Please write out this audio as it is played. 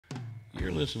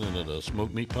You're listening to the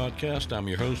Smoke Meat Podcast. I'm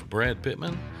your host, Brad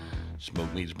Pittman.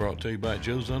 Smoke Meat's brought to you by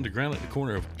Joe's Underground at the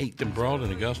corner of 8th and Broad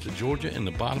in Augusta, Georgia, in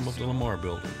the bottom of the Lamar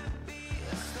Building.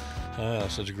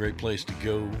 Such a great place to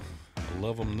go. I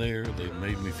love them there. They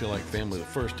made me feel like family the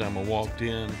first time I walked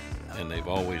in, and they've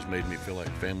always made me feel like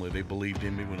family. They believed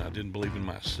in me when I didn't believe in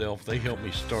myself. They helped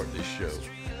me start this show,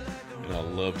 and I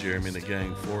love Jeremy and the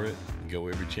gang for it. Go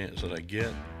every chance that I get.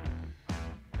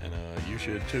 And you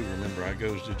should too. Remember, I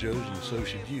goes to Joe's and so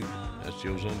should you. That's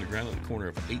Joe's Underground at the corner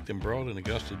of 8th and Broad in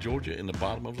Augusta, Georgia, in the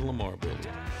bottom of the Lamar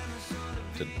Building.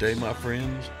 Today, my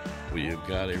friends, we have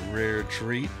got a rare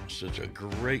treat. Such a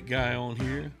great guy on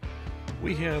here.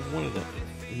 We have one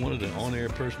of the on-air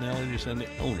personalities and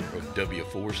the owner of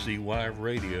W4CY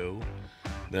Radio.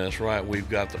 That's right, we've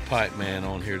got the PIPEMAN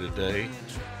on here today.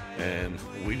 And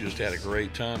we just had a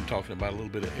great time talking about a little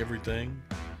bit of everything.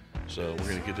 So we're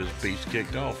going to get this beast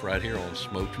kicked off right here on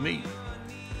Smoked Meat.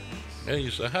 Hey,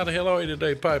 so how the hell are you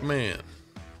today, PIPEMAN?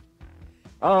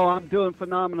 Oh, I'm doing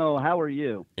phenomenal. How are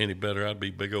you? Any better, I'd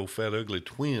be big old fat ugly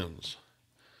twins.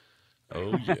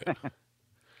 Oh, yeah.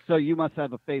 So you must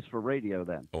have a face for radio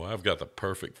then. Oh, I've got the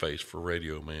perfect face for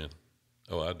radio, man.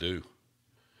 Oh, I do.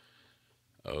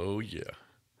 Oh, yeah.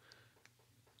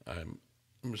 Let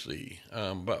me see.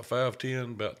 I'm about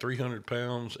 5'10", about 300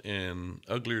 pounds, and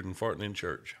uglier than farting in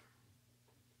church.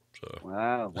 So.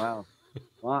 Wow.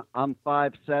 Well, I'm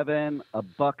 5'7",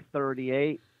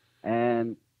 $138,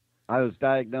 and I was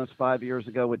diagnosed 5 years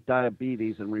ago with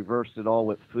diabetes and reversed it all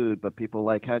with food. But people are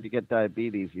like, how'd you get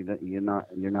diabetes? You're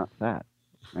not fat,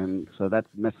 and so that's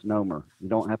a misnomer. You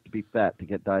don't have to be fat to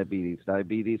get diabetes.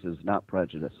 Diabetes is not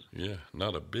prejudice. Yeah,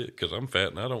 not a bit, because I'm fat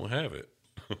and I don't have it.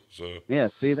 So. Yeah,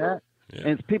 see that? Yeah.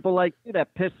 And it's people like you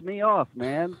that piss me off,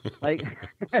 man. Like,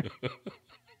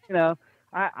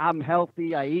 I'm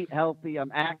healthy. I eat healthy.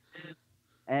 I'm active,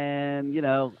 and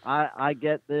I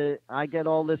get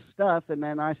all this stuff, and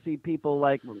then I see people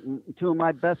like two of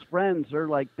my best friends are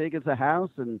like big as a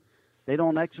house, and they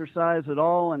don't exercise at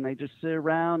all, and they just sit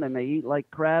around and they eat like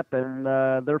crap, and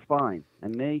they're fine.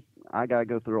 And me, I gotta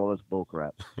go through all this bull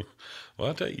crap. Well,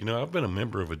 I tell you, I've been a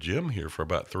member of a gym here for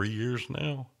about 3 years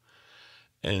now,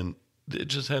 and it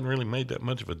just hadn't really made that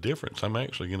much of a difference. I'm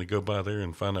actually going to go by there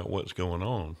and find out what's going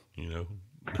on, Yeah,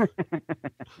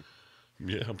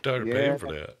 I'm tired of paying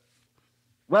for that.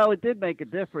 Well, it did make a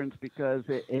difference because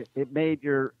it made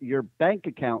your bank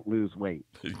account lose weight.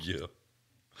 Yeah.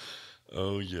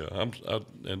 Oh, yeah.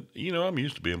 I'm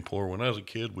used to being poor. When I was a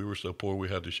kid, we were so poor we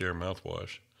had to share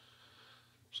mouthwash.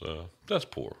 So that's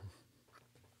poor.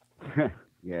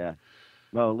 Yeah.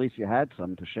 Well, at least you had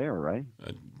some to share, right?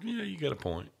 Yeah, you got a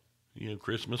point.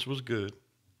 Christmas was good.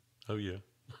 Oh, yeah.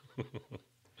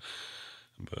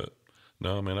 But,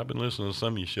 no, man, I've been listening to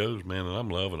some of your shows, man, and I'm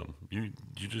loving them. You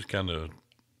just kind of,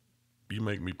 you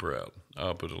make me proud.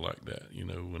 I'll put it like that,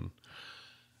 when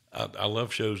I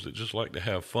love shows that just like to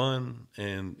have fun,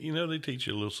 and, they teach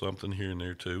you a little something here and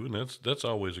there, too, and that's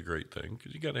always a great thing,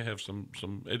 because you got to have some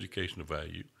educational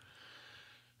value.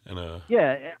 And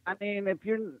yeah, I mean, if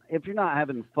you're not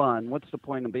having fun, what's the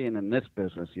point of being in this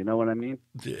business? You know what I mean?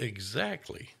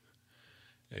 Exactly.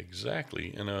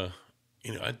 And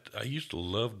I used to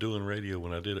love doing radio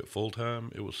when I did it full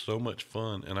time. It was so much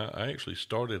fun, and I actually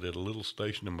started at a little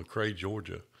station in McRae,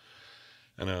 Georgia,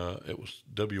 and it was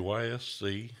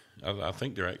WYSC. I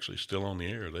think they're actually still on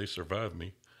the air. They survived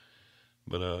me,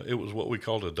 but it was what we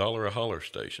called a $1 a holler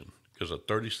station, because a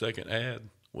 30-second ad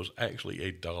was actually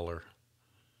 $1.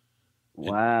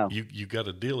 Wow. You got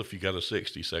a deal if you got a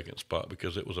 60-second spot,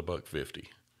 because it was $1.50.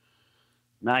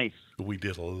 Nice. We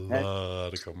did a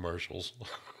lot of commercials.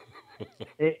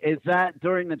 Is that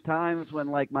during the times when,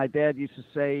 like, my dad used to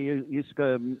say, you used to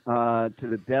go to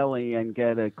the deli and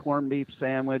get a corned beef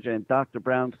sandwich and Dr.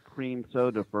 Brown's cream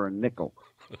soda for a nickel?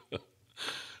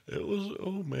 It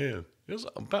was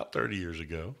about 30 years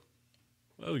ago.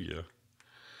 Oh, yeah.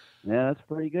 Yeah, that's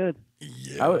pretty good.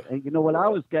 Yeah. You know what I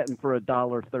was getting for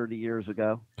 $1 30 years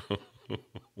ago?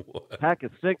 What? A pack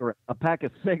of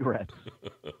cigarettes.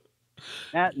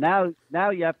 Now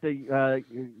you have to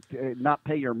not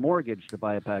pay your mortgage to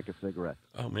buy a pack of cigarettes.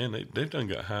 Oh man, they've done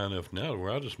got high enough now where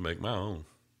I just make my own.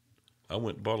 I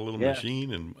went and bought a little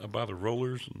machine, and I buy the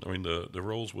rollers. The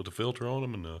rolls with the filter on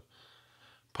them and the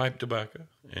pipe tobacco,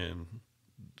 and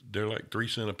they're like 3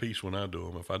 cents a piece when I do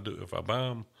them. If I buy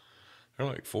them, they're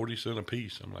like 40 cents a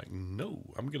piece. I'm like, no,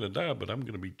 I'm gonna die, but I'm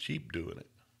gonna be cheap doing it.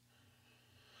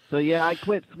 So, yeah, I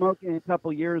quit smoking a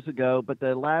couple years ago, but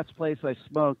the last place I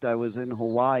smoked, I was in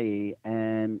Hawaii,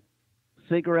 and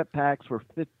cigarette packs were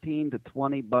 $15 to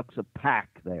 $20 a pack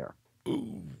there.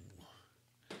 Ooh.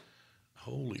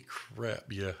 Holy crap!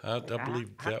 Yeah, I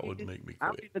believe How that do would you, make me I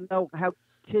don't quit. even know how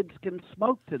kids can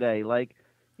smoke today. Like,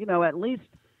 at least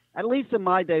in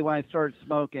my day when I started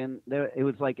smoking, it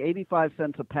was like 85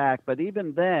 cents a pack. But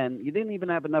even then, you didn't even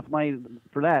have enough money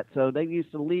for that. So they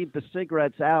used to leave the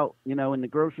cigarettes out, in the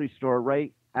grocery store,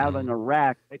 right out on Mm-hmm. a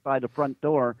rack right by the front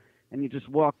door, and you just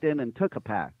walked in and took a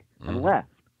pack and Mm-hmm. left.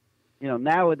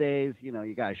 Nowadays, you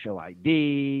got to show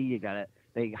ID.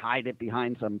 They hide it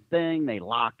behind something. They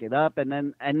lock it up, and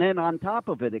then on top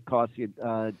of it, it costs you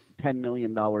 $10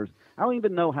 million. I don't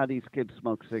even know how these kids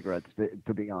smoke cigarettes.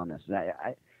 To be honest,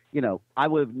 I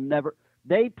would have never.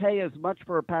 They pay as much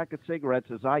for a pack of cigarettes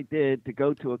as I did to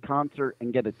go to a concert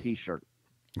and get a T-shirt.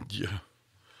 Yeah,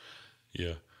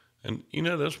 yeah. And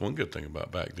that's one good thing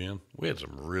about back then. We had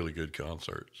some really good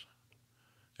concerts.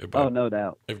 Oh, Everybody, no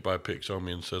doubt. everybody picks on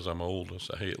me and says I'm old. I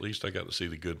say, hey, at least I got to see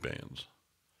the good bands.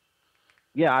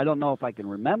 Yeah, I don't know if I can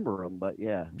remember them, but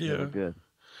yeah, they were Yeah. good.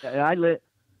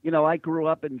 And I grew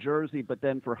up in Jersey, but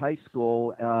then for high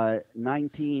school,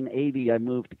 1980, I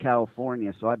moved to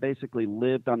California. So I basically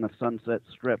lived on the Sunset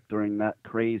Strip during that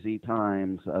crazy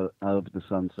times of the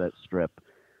Sunset Strip.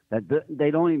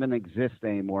 They don't even exist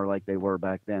anymore like they were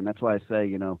back then. That's why I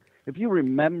say, if you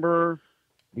remember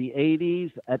the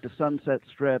 80s at the Sunset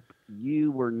Strip,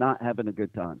 you were not having a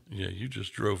good time. Yeah, you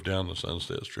just drove down the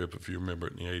Sunset Strip if you remember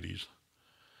it in the 80s.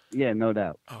 Yeah, no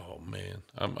doubt. Oh man,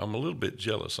 I'm a little bit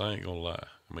jealous. I ain't gonna lie.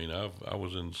 I mean, I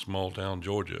was in small town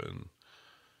Georgia, and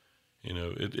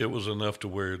it was enough to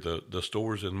where the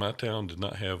stores in my town did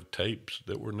not have tapes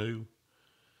that were new.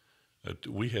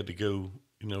 We had to go,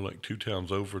 like two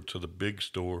towns over to the big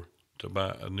store to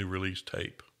buy a new release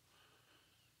tape.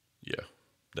 Yeah,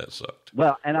 that sucked.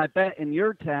 Well, and I bet in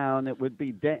your town it would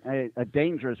be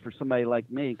dangerous for somebody like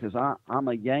me because I'm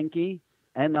a Yankee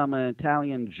and I'm an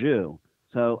Italian Jew.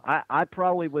 So I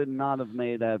probably would not have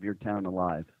made it out of your town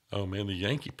alive. Oh man, the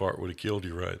Yankee part would have killed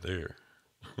you right there.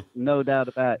 No doubt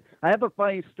about it. I have a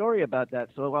funny story about that.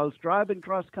 So I was driving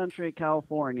cross country in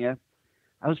California.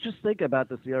 I was just thinking about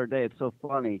this the other day. It's so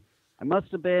funny. I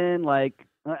must have been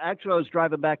actually, I was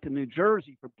driving back to New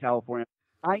Jersey from California,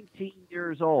 19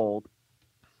 years old,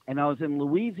 and I was in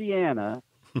Louisiana.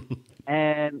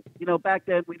 And back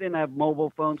then we didn't have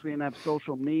mobile phones, we didn't have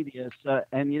social media,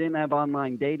 and you didn't have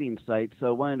online dating sites.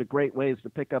 So one of the great ways to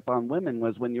pick up on women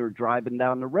was when you were driving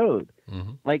down the road.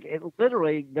 Mm-hmm. Like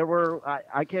literally, there were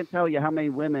I can't tell you how many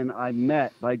women I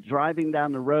met by driving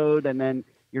down the road, and then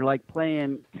you're like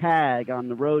playing tag on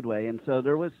the roadway. And so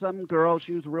there was some girl,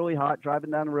 she was really hot,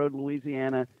 driving down the road in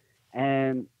Louisiana,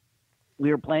 and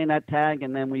we were playing that tag,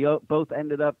 and then we both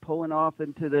ended up pulling off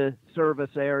into the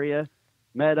service area,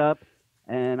 met up,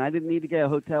 and I didn't need to get a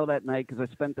hotel that night because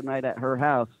I spent the night at her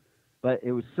house. But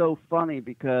it was so funny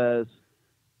because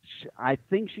I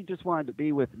think she just wanted to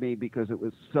be with me because it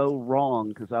was so wrong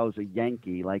because I was a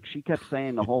Yankee. Like, she kept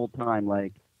saying the whole time,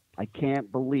 like, I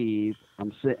can't believe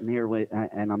I'm sitting here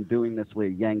and I'm doing this with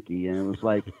a Yankee. And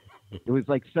it was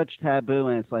like such taboo.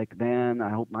 And it's like, man, I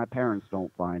hope my parents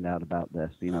don't find out about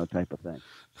this, type of thing,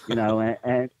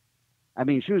 and I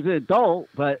mean, she was an adult,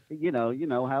 but you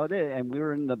know how it is. And we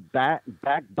were in the back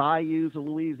bayous of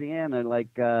Louisiana.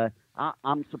 Like,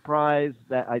 I'm surprised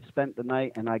that I spent the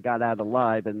night and I got out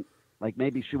alive. And like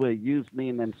maybe she would have used me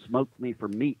and then smoked me for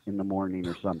meat in the morning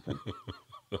or something.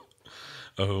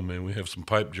 Oh man, we have some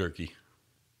pipe jerky.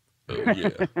 Oh yeah,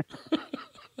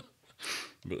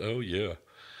 but oh yeah.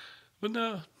 But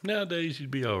no, nowadays you'd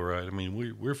be all right. I mean,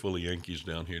 we're full of Yankees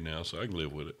down here now, so I can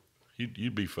live with it.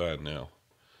 You'd be fine now.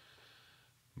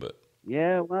 But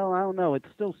Yeah, well, I don't know. It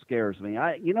still scares me.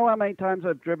 You know how many times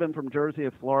I've driven from Jersey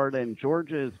to Florida, and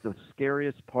Georgia is the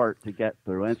scariest part to get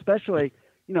through, and especially,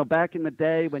 back in the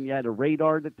day when you had a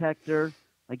radar detector.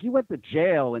 Like, you went to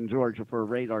jail in Georgia for a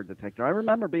radar detector. I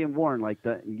remember being warned, like,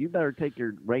 you better take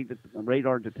your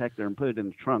radar detector and put it in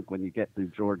the trunk when you get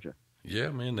through Georgia. yeah,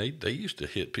 man, they used to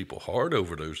hit people hard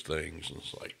over those things, and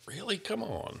it's like, really, come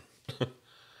on.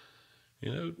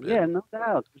 Yeah, no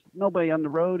doubt. There's nobody on the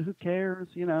road. Who cares?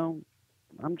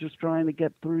 I'm just trying to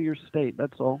get through your state.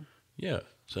 That's all. Yeah.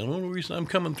 So the only reason I'm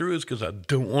coming through is because I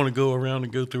don't want to go around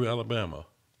and go through Alabama.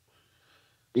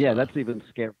 Yeah, So that's even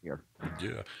scarier.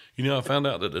 yeah, I found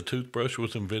out that the toothbrush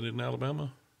was invented in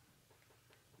Alabama.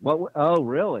 What? Oh,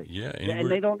 really? Yeah, And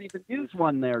they don't even use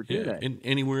one there, do yeah, they?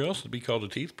 anywhere else it'd be called a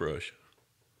toothbrush.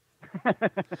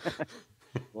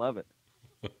 Love it.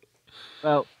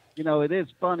 Well, it is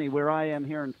funny where I am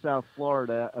here in South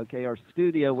Florida. Okay, our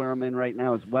studio where I'm in right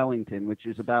now is Wellington, which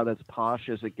is about as posh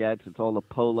as it gets. It's all the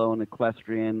polo and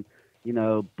equestrian,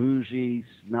 bougie,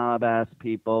 snob-ass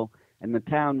people. and the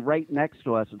town right next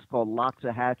to us, it's called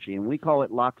Loxahatchee, and we call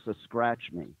it Loxa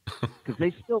Scratch Me, because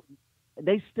they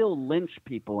still lynch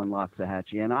people in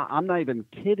Loxahatchee, and I'm not even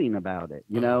kidding about it,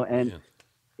 you know. And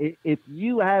if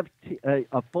you have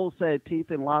a full set of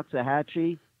teeth in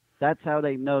Loxahatchee, that's how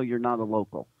they know you're not a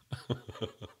local.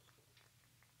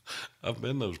 I've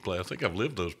been those places. I think I've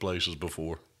lived those places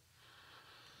before.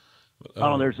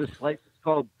 There's this place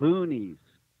called Boonies,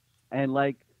 and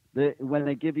like when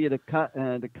they give you the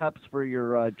cups for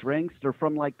your drinks, they're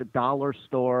from like the dollar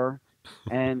store,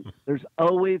 and there's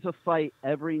always a fight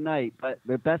every night. But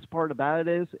the best part about it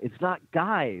is it's not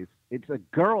guys; it's a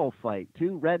girl fight.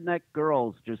 Two redneck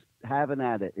girls just having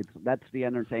at it. That's the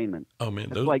entertainment. Oh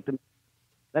man,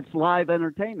 that's live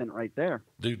entertainment right there.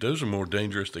 Dude, those are more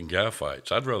dangerous than guy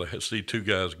fights. I'd rather see two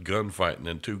guys gunfighting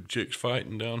than two chicks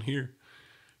fighting down here.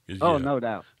 Oh, no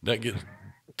doubt. That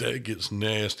gets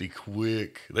nasty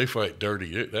quick. They fight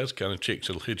dirty. That's kind of chicks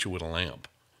that'll hit you with a lamp.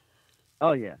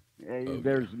 Oh yeah,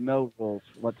 there's no rules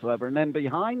whatsoever. And then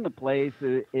behind the place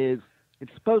is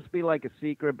it's supposed to be like a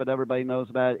secret, but everybody knows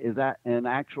about it. Is that an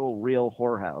actual real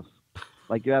whorehouse?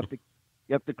 Like you have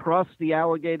to cross the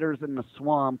alligators in the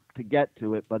swamp to get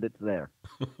to it, but it's there.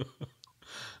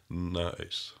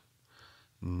 Nice,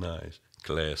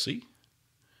 classy.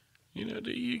 You know,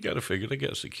 you got to figure they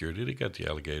got security. They got the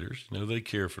alligators. You know, they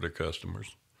care for their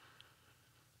customers.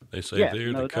 They say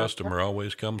the customer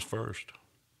always comes first.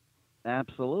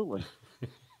 Absolutely.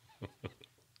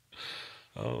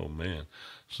 Oh man,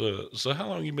 so how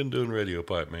long you been doing radio,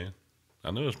 Pipe Man?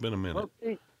 I know it's been a minute. Well,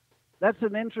 see, that's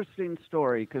an interesting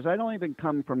story because I don't even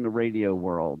come from the radio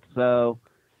world. So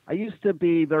I used to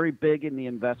be very big in the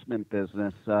investment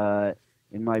business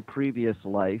in my previous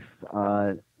life,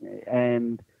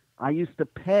 and I used to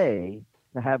pay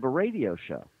to have a radio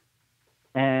show,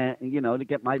 and to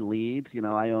get my leads.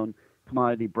 I own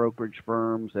commodity brokerage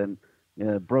firms and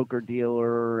broker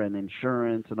dealer and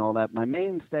insurance and all that. My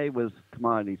mainstay was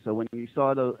commodities. So when you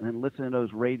saw those and listened to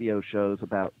those radio shows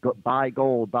about buy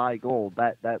gold,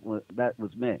 that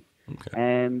was me. Okay.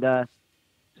 And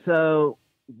so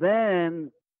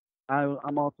then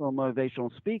I'm also a motivational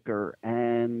speaker,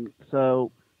 and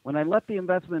so when I left the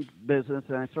investment business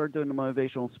and I started doing the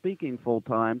motivational speaking full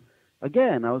time,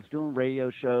 again, I was doing radio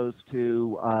shows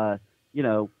to,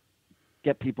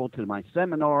 get people to my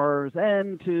seminars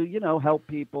and to, help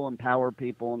people, empower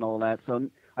people and all that. So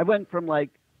I went from like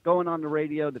going on the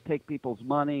radio to take people's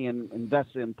money and invest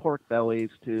it in pork bellies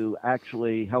to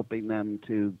actually helping them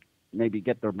to maybe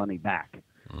get their money back.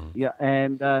 Mm. Yeah.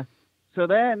 And so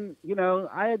then,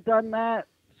 I had done that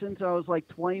since I was like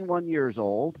 21 years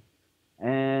old.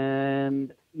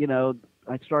 And,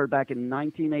 I started back in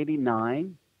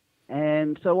 1989.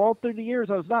 And so all through the years,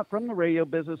 I was not from the radio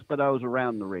business, but I was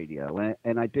around the radio.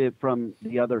 And I did from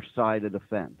the other side of the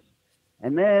fence.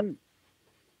 And then,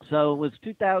 so it was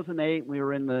 2008. We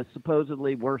were in the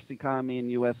supposedly worst economy in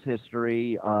U.S.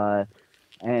 history.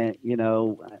 And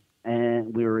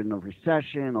we were in a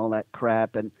recession, all that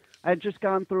crap. And I had just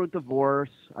gone through a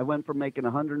divorce. I went from making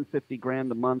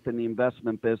 $150,000 a month in the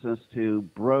investment business to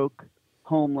broke,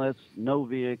 homeless, no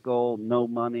vehicle, no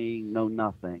money, no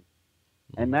nothing.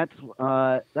 And that's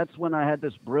when I had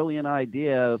this brilliant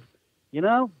idea of,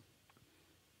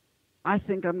 I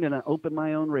think I'm going to open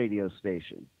my own radio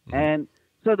station. Mm-hmm. And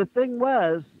so the thing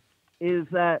is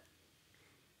that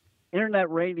internet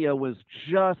radio was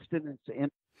just in its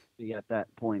infancy at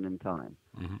that point in time,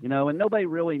 mm-hmm. And nobody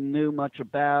really knew much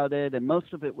about it, and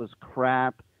most of it was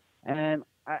crap. And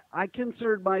I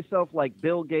considered myself like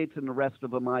Bill Gates and the rest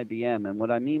of them IBM. And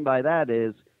what I mean by that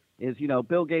is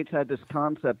Bill Gates had this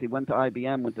concept. He went to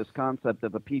IBM with this concept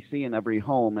of a PC in every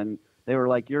home, and they were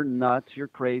like, "You're nuts. You're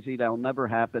crazy. That'll never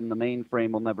happen. The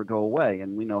mainframe will never go away."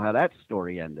 And we know how that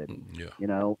story ended.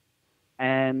 Yeah.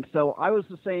 And so I was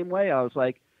the same way. I was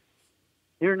like,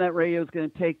 internet radio is going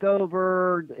to take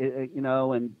over,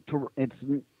 and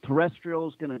terrestrial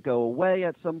is going to go away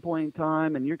at some point in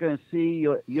time, and you're going to see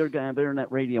you're going to have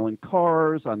internet radio in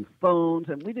cars, on phones,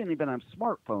 and we didn't even have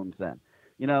smartphones then,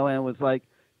 and it was like,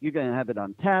 you're going to have it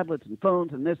on tablets and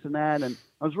phones and this and that. And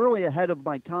I was really ahead of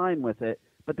my time with it.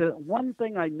 But the one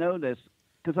thing I noticed,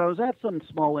 because I was at some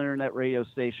small internet radio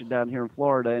station down here in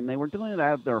Florida, and they were doing it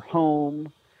out of their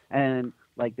home. And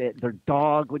like their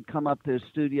dog would come up to the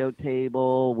studio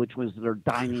table, which was their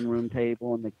dining room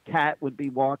table, and the cat would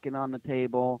be walking on the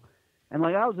table. And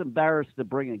like I was embarrassed to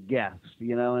bring a guest,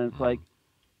 and it's like,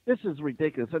 this is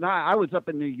ridiculous. And I was up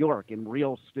in New York in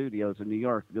real studios in New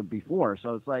York before.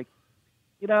 So it's like,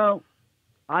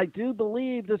 I do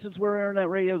believe this is where internet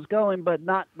radio is going, but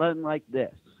not done like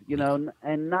this,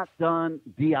 and not done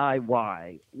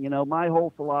DIY. My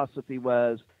whole philosophy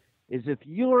was, is if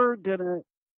you're gonna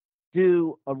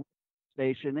do a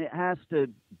station, it has to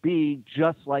be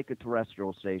just like a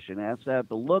terrestrial station. It has to have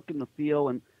the look and the feel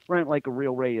and run like a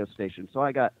real radio station. So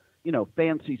I got,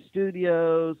 fancy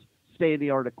studios, state of the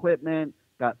art equipment,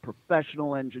 got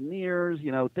professional engineers,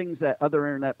 things that other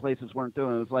internet places weren't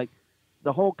doing. It was like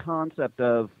the whole concept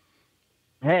of,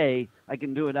 hey, I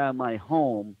can do it out of my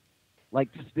home,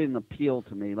 like just didn't appeal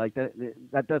to me. Like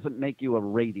that doesn't make you a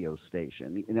radio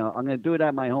station. I'm going to do it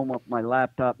at my home off my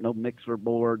laptop, no mixer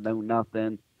board, no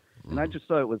nothing. And I just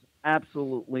thought it was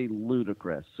absolutely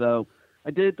ludicrous. So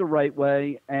I did it the right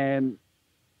way. And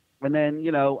then,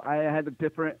 I had a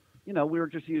different, we were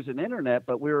just using internet,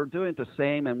 but we were doing it the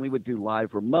same, and we would do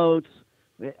live remotes.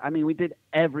 I mean, we did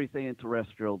everything a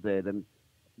terrestrial did. And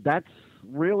that's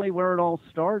really where it all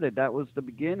started. That was the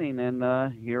beginning.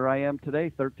 And here I am today,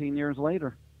 13 years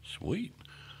later. Sweet.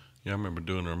 Yeah, I remember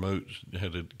doing remotes. You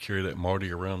had to carry that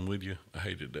Marty around with you. I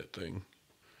hated that thing.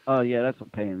 Oh, yeah, that's a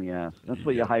pain in the ass. That's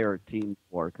what you hire a team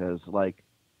for, because,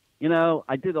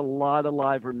 I did a lot of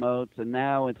live remotes, and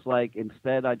now it's like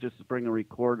instead I just bring a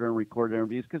recorder and record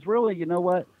interviews, because really, you know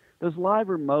what? Those live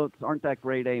remotes aren't that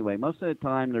great anyway. Most of the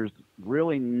time, there's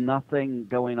really nothing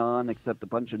going on except a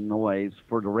bunch of noise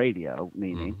for the radio,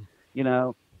 meaning,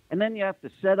 and then you have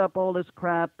to set up all this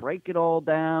crap, break it all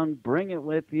down, bring it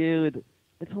with you.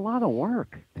 It's a lot of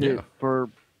work for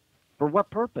what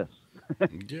purpose?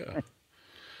 Yeah.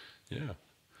 Yeah,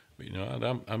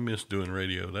 I miss doing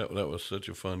radio. That was such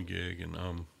a fun gig, and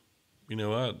I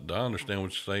understand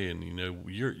what you're saying.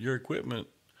 Your equipment,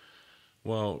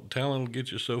 while talent will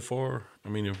get you so far.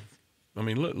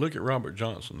 Look at Robert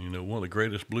Johnson. One of the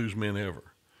greatest bluesmen ever.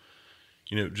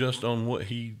 Just on what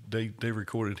they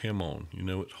recorded him on.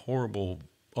 It's horrible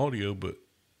audio, but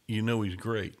he's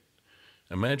great.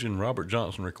 Imagine Robert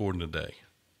Johnson recording today.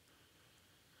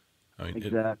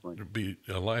 Exactly. It'd be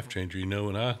a life changer.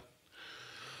 And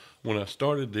when I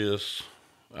started this,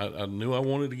 I knew I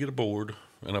wanted to get a board,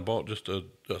 and I bought just a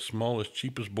smallest,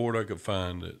 cheapest board I could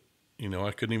find that,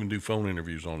 I couldn't even do phone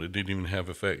interviews on. It didn't even have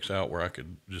effects out where I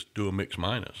could just do a mix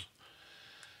minus.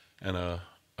 And I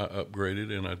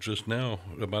upgraded, and I just now,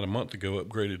 about a month ago,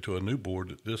 upgraded to a new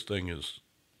board. This thing is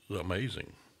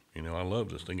amazing. I love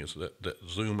this thing. It's that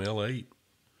Zoom L8.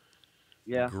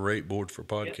 Yeah. Great board for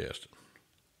podcasting.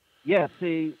 Yeah,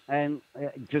 see, and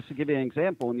just to give you an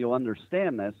example, and you'll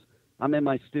understand this, I'm in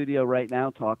my studio right now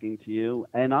talking to you,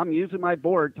 and I'm using my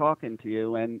board talking to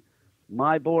you, and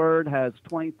my board has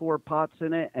 24 pots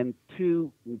in it and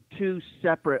two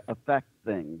separate effect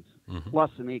things, plus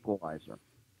an equalizer.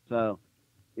 So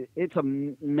it's a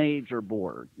major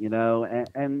board,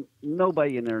 and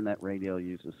nobody in internet radio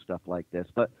uses stuff like this.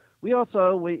 But we've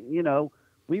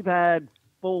had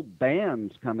full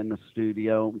bands come in the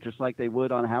studio just like they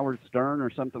would on Howard Stern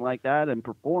or something like that and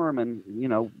perform, and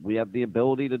we have the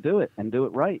ability to do it and do it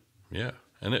right. Yeah,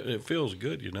 and it feels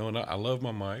good, and I love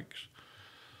my mics.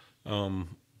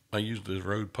 I use the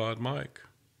Rode Pod mic,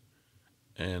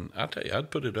 and I tell you, I'd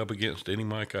put it up against any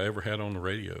mic I ever had on the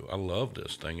radio. I love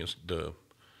this thing. It's the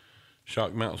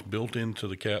shock mount's built into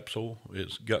the capsule.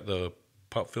 It's got the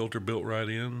pop filter built right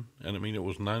in, and it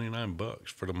was $99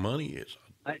 for the money. It's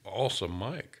awesome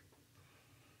mic.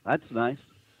 That's nice.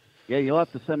 Yeah, you'll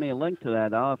have to send me a link to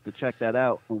that. I'll have to check that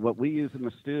out. What we use in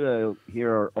the studio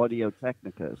here are Audio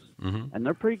Technicas, and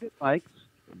they're pretty good mics,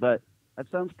 but that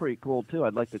sounds pretty cool, too.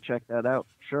 I'd like to check that out.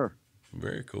 Sure.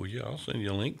 Very cool. Yeah, I'll send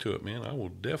you a link to it, man. I will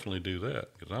definitely do that,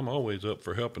 because I'm always up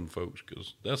for helping folks,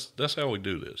 because that's how we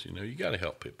do this. You got to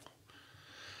help people.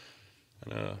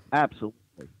 And, absolutely.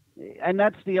 And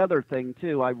that's the other thing,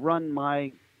 too. I run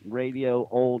my radio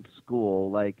old school,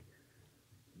 like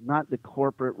not the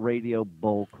corporate radio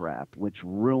bull crap, which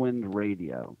ruined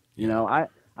radio.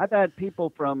 I've had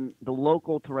people from the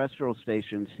local terrestrial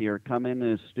stations here come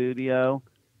into the studio,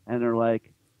 and they're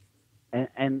like,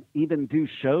 and even do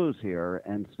shows here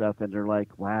and stuff, and they're like,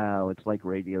 wow, it's like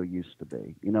radio used to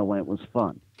be, when it was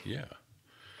fun. Yeah.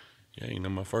 Yeah,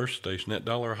 my first station, that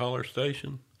Dollar Holler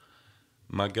station,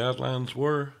 my guidelines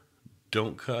were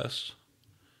don't cuss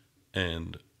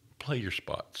and play your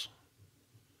spots.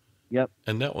 Yep.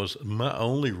 And that was my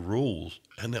only rules,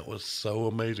 and that was so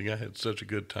amazing. I had such a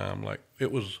good time. Like,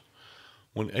 it was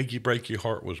when Achy Breaky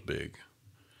Heart was big.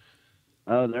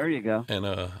 Oh, there you go. And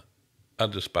I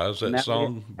despise that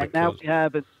song. And now we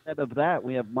have, instead of that,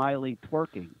 we have Miley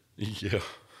twerking. Yeah.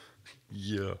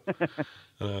 Yeah.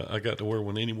 I got to where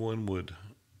when anyone would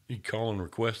call and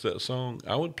request that song,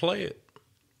 I would play it,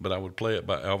 but I would play it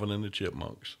by Alvin and the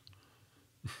Chipmunks.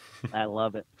 I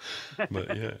love it.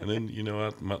 But yeah, and then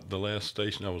the last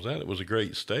station I was at, it was a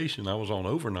great station. I was on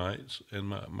overnights, and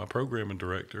my programming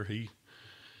director, he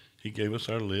He gave us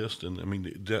our list, and I mean,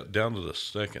 down to the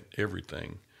second,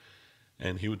 everything.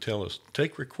 And he would tell us,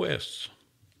 take requests.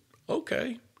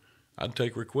 Okay. I'd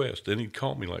take requests. Then he'd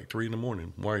call me like 3 in the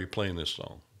morning. Why are you playing this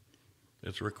song?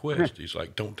 It's a request. He's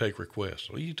like, don't take requests.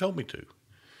 Well, you told me to.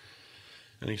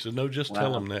 And he said, no, just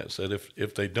tell them that. Said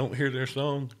if they don't hear their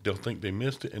song, they'll think they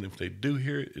missed it. And if they do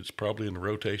hear it, it's probably in the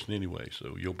rotation anyway.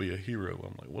 So you'll be a hero.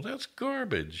 I'm like, well, that's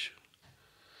garbage.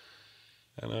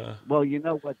 And well, you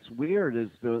know what's weird is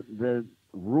the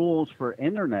rules for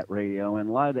internet radio, and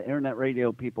a lot of the internet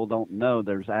radio people don't know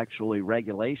there's actually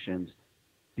regulations.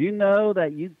 Do you know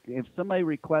that if somebody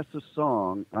requests a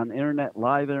song on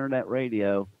live internet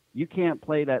radio, you can't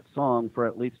play that song for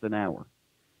at least an hour?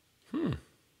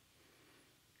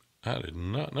 I did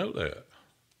not know that.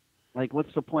 Like,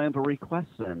 what's the plan for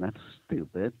requests then? That's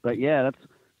stupid. But yeah,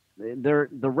 the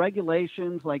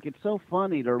regulations. Like, it's so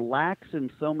funny. They're lax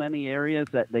in so many areas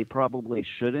that they probably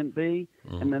shouldn't be,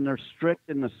 and then they're strict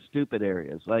in the stupid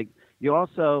areas. Like, you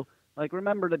also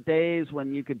remember the days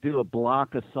when you could do a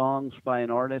block of songs by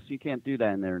an artist? You can't do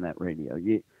that in internet radio.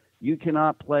 You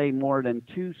cannot play more than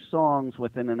 2 songs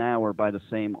within an hour by the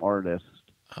same artist.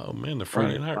 Oh man, the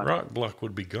Friday Night Rock block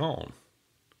would be gone.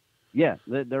 Yeah,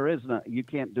 there is no. You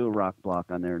can't do a rock block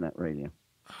on internet radio.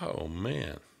 Oh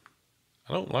man,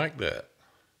 I don't like that.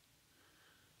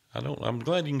 I'm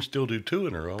glad you can still do 2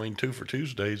 in a row. I mean, 2 for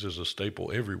Tuesdays is a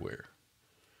staple everywhere.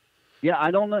 Yeah,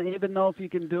 I don't even know if you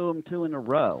can do them 2 in a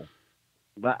row,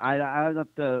 but I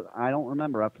don't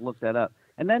remember. I have to look that up.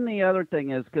 And then the other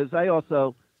thing is, because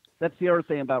that's the other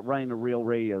thing about running a real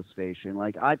radio station.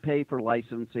 Like, I pay for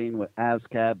licensing with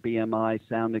ASCAP, BMI,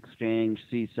 Sound Exchange,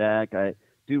 CSAC. I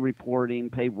do reporting,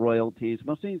 pay royalties.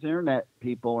 Most of these internet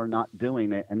people are not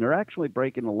doing it, and they're actually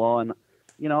breaking the law. And,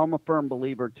 you know, I'm a firm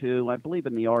believer, too. I believe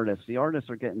in the artists. The artists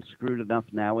are getting screwed enough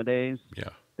nowadays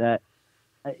that,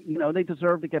 you know, they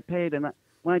deserve to get paid. And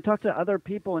when I talk to other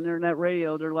people in internet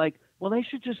radio, they're like, well, they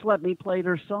should just let me play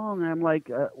their song. And I'm like,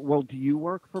 well, do you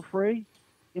work for free?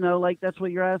 You know, like, that's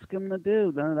what you're asking them to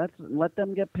do. Let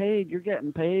them get paid. You're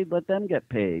getting paid. Let them get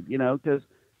paid, you know, because,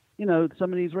 you know,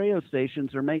 some of these radio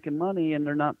stations are making money and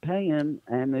they're not paying,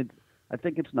 and I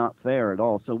think it's not fair at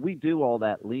all. So we do all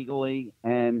that legally,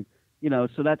 and, you know,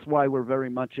 so that's why we're very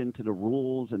much into the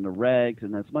rules and the regs.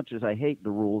 And as much as I hate the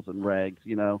rules and regs,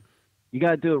 you know, you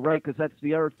got to do it right, because that's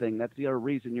the other thing. That's the other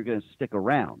reason you're going to stick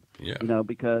around, you know,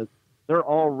 because they're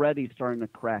already starting to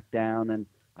crack down. And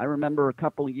I remember a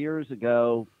couple of years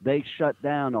ago, they shut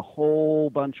down a whole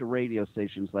bunch of radio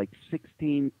stations, like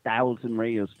 16,000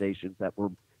 radio stations that were,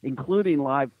 including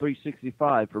Live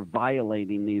 365, for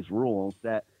violating these rules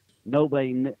that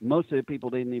most of the people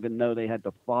didn't even know they had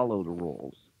to follow the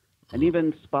rules. And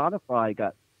even Spotify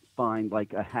got fined like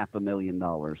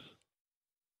 $500,000.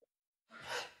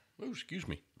 Oh, excuse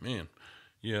me, man.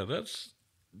 Yeah, that's,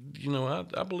 you know,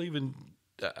 I believe in,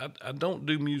 I don't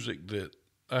do music that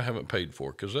I haven't paid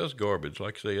for, because that's garbage.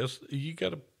 Like I say, you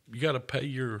gotta pay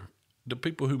the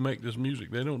people who make this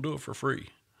music. They don't do it for free.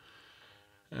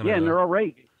 And they're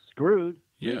already screwed.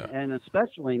 Yeah. And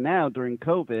especially now during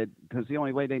COVID, because the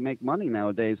only way they make money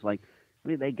nowadays, like, I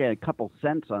mean, they get a couple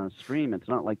cents on a stream. It's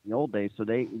not like the old days. So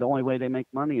the only way they make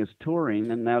money is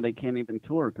touring, and now they can't even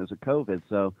tour because of COVID.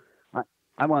 So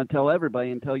I want to tell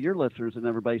everybody, and tell your listeners and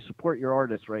everybody, support your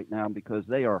artists right now, because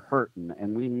they are hurting,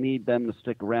 and we need them to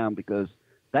stick around, because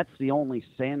that's the only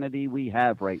sanity we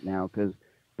have right now, because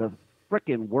the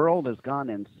frickin' world has gone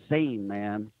insane,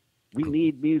 man. We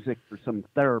need music for some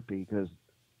therapy, because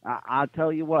I'll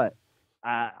tell you what,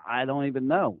 I don't even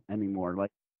know anymore.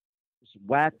 Like, it's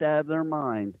whacked out of their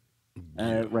mind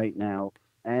right now,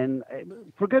 and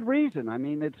for good reason. I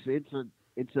mean,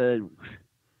 it's a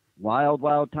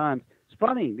wild time. It's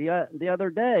funny. The other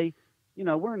day, you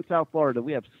know, we're in South Florida.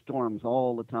 We have storms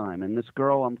all the time, and this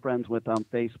girl I'm friends with on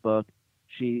Facebook,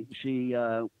 she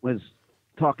was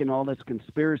talking all this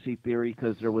conspiracy theory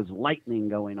because there was lightning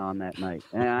going on that night,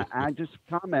 and I just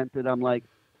commented. I'm like,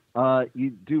 you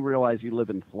do realize you live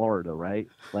in Florida, right?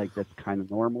 Like, that's kind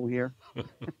of normal here.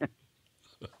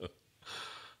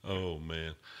 Oh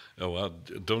man. Oh,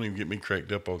 don't even get me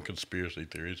cracked up on conspiracy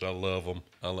theories. I love them.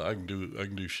 I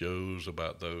can do shows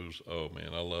about those. Oh man,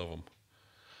 I love them.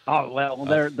 Oh well,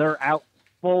 they're out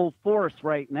full force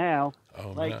right now.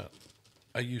 Oh like, man,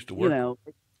 I used to work. You know,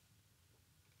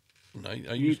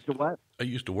 I used to what? I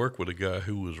used to work with a guy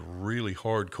who was really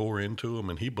hardcore into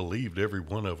them, and he believed every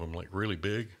one of them, like really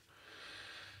big.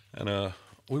 And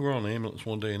we were on the ambulance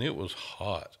one day, and it was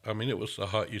hot. I mean, it was so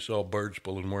hot you saw birds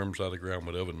pulling worms out of the ground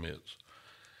with oven mitts.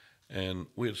 And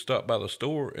we had stopped by the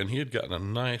store, and he had gotten a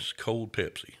nice cold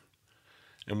Pepsi.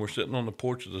 And we're sitting on the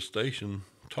porch of the station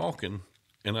talking,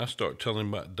 And I start telling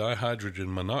him about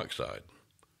dihydrogen monoxide.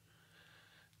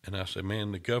 And I said,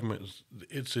 man, the government,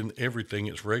 it's in everything.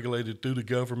 It's regulated through the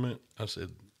government. I said,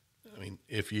 I mean,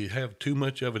 if you have too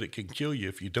much of it, it can kill you.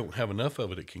 If you don't have enough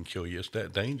of it, it can kill you. It's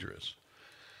that dangerous.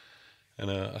 And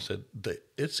I said,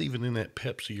 it's even in that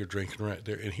Pepsi you're drinking right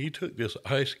there. And he took this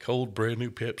ice cold, brand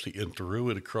new Pepsi and threw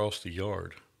it across the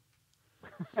yard.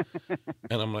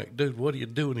 And I'm like, dude, what are you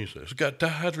doing? He says, it's got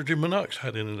dihydrogen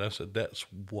monoxide in it. I said, that's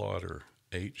water,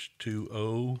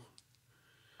 H2O.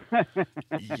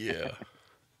 Yeah.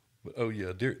 Oh,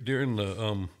 yeah. During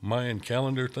the Mayan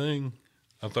calendar thing,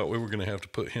 I thought we were going to have to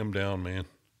put him down, man.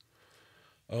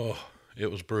 Oh,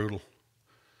 it was brutal.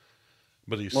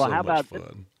 But he's so much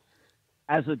fun.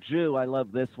 As a Jew, I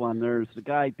love this one. There's the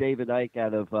guy, David Icke,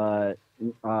 out of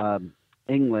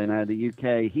England, out of the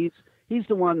UK. He's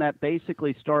the one that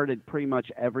basically started pretty much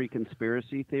every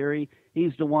conspiracy theory.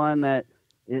 He's the one that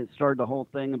started the whole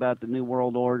thing about the New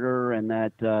World Order and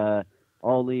that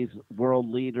all these world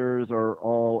leaders are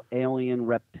all alien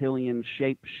reptilian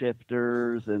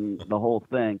shapeshifters and the whole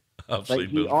thing. I've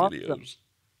seen those videos.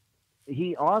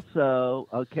 He also,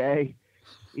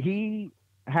 he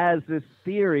has this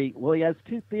theory. Well, he has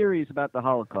two theories about the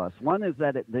Holocaust. One is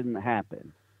that it didn't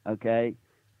happen, okay?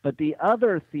 But the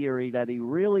other theory that he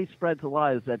really spreads a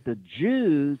lot is that the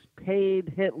Jews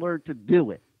paid Hitler to do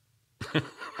it.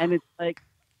 And it's like,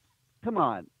 come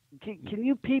on. Can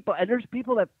you people, and there's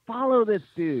people that follow this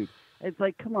dude. It's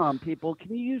like, come on, people,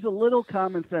 can you use a little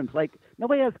common sense? Like,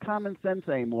 nobody has common sense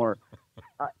anymore.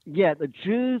 Yeah, the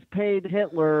Jews paid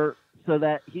Hitler so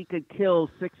that he could kill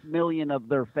 6 million of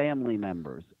their family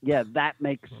members. Yeah, that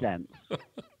makes sense.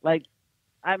 Like,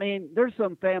 I mean, there's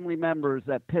some family members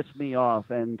that piss me off,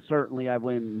 and certainly I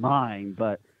wouldn't mind,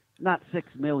 but not 6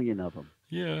 million of them.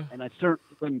 Yeah. And I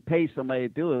certainly wouldn't pay somebody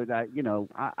to do it.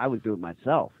 I would do it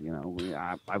myself.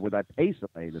 Why would I pay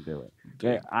somebody to do it?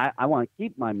 Yeah, I want to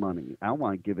keep my money. I don't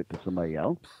want to give it to somebody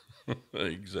else.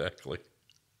 Exactly.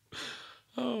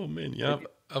 Oh, man. Yeah,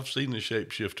 I've seen the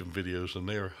shape-shifting videos, and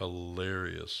they're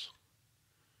hilarious.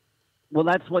 Well,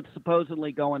 that's what's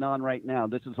supposedly going on right now.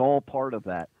 This is all part of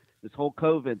that. This whole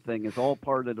COVID thing is all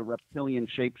part of the reptilian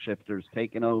shapeshifters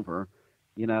taking over,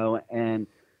 and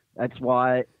that's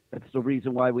the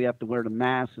reason why we have to wear the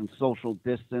mask and social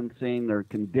distancing. They're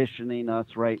conditioning us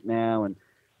right now. And,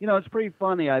 it's pretty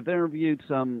funny. I've interviewed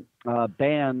some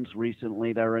bands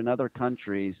recently that are in other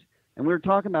countries, and we were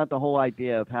talking about the whole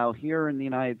idea of how here in the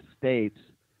United States,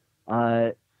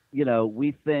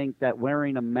 we think that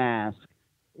wearing a mask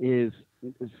is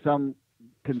some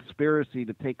conspiracy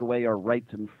to take away our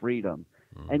rights and freedom.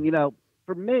 And,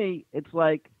 for me, it's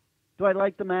like, do I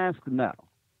like the mask? No.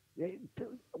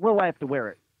 Will I have to wear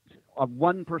it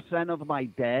 1% of my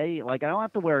day? Like, I don't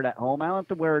have to wear it at home. I don't have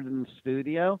to wear it in the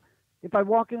studio. If I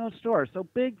walk into a store, so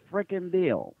big frickin'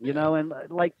 deal, and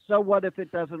like, so what if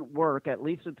it doesn't work? At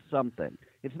least it's something.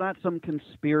 It's not some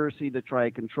conspiracy to try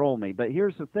to control me. But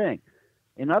here's the thing.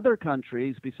 In other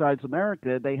countries besides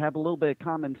America, they have a little bit of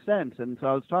common sense. And so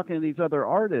I was talking to these other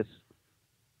artists,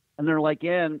 and they're like,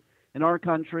 yeah, in our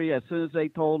country, as soon as they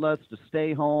told us to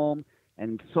stay home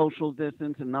and social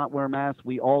distance and not wear masks,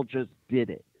 we all just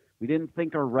did it. We didn't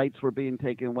think our rights were being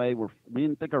taken away. We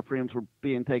didn't think our freedoms were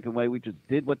being taken away. We just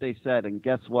did what they said. And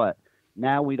guess what?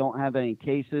 Now we don't have any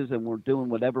cases, and we're doing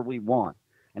whatever we want.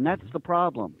 And that's the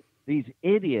problem. These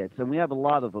idiots, and we have a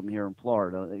lot of them here in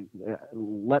Florida.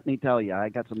 Let me tell you, I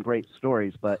got some great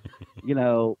stories. But,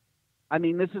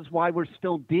 this is why we're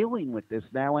still dealing with this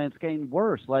now, and it's getting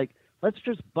worse. Like, let's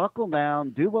just buckle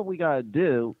down, do what we got to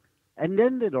do, and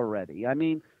end it already.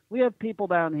 We have people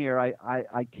down here,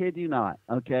 I kid you not,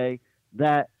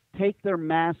 that take their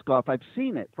mask off. I've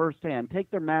seen it firsthand. Take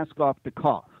their mask off to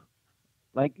cough.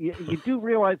 Like, you do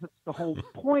realize it's the whole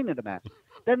point of the mask.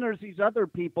 Then there's these other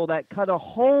people that cut a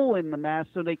hole in the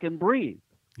mask so they can breathe.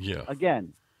 Yeah.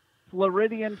 Again,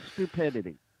 Floridian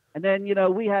stupidity. And then,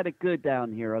 we had it good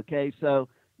down here, so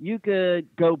you could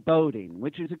go boating,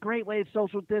 which is a great way of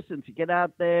social distance. You get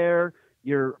out there.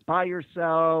 You're by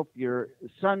yourself, you're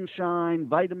sunshine,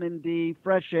 vitamin D,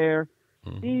 fresh air.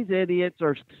 Mm-hmm. These idiots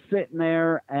are sitting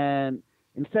there, and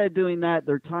instead of doing that,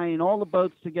 they're tying all the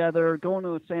boats together, going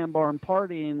to a sandbar and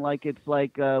partying like it's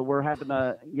like we're having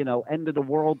a, end of the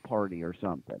world party or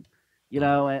something.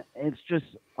 And it's just,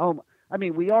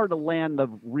 we are the land of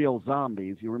real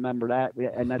zombies. You remember that?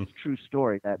 And that's a true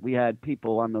story, that we had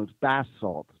people on those bath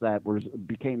salts that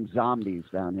became zombies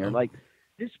down here. Like,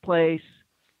 this place...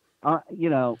 I'll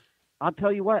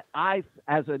tell you what, as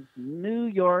a New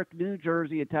York, New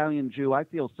Jersey Italian Jew, I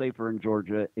feel safer in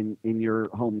Georgia in your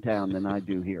hometown than I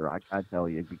do here. I tell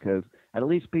you, because at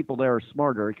least people there are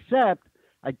smarter, except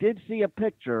I did see a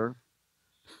picture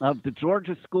of the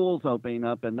Georgia schools opening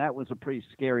up, and that was a pretty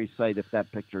scary sight if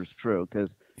that picture is true, because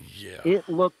Yeah. it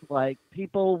looked like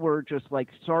people were just like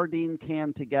sardine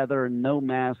canned together and no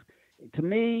mask. To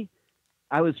me,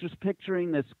 I was just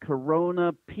picturing this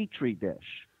Corona petri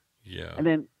dish. Yeah. And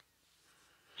then,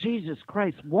 Jesus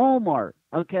Christ, Walmart,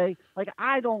 okay? Like,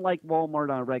 I don't like Walmart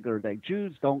on a regular day.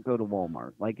 Jews don't go to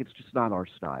Walmart. Like, it's just not our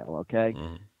style, okay?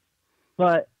 Mm.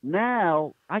 But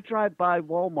now I drive by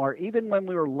Walmart, even when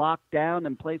we were locked down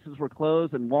and places were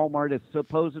closed, and Walmart is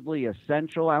supposedly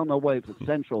essential. I don't know what it's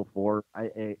essential for.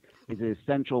 Is it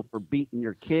essential for beating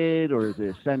your kid, or is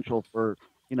it essential for,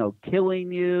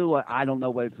 killing you? I don't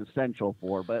know what it's essential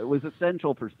for, but it was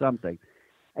essential for something.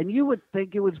 And you would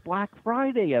think it was Black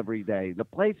Friday every day. The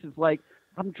place is like,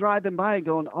 I'm driving by and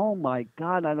going, oh my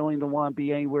God, I don't even want to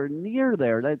be anywhere near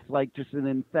there. That's like just an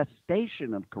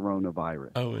infestation of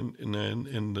coronavirus. Oh, and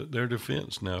in their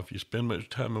defense now, if you spend much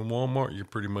time in Walmart, you're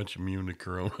pretty much immune to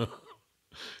Corona.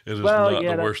 It is not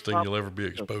the worst thing you'll ever be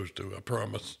exposed to, I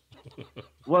promise.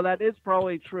 Well, that is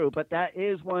probably true, but that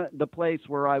is the place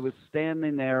where I was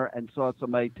standing there and saw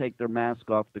somebody take their mask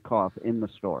off to cough in the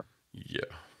store. Yeah.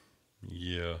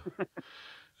 Yeah.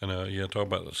 And, talk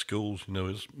about the schools.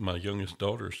 My youngest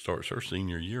daughter starts her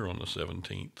senior year on the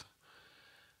 17th.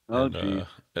 Oh, and, geez.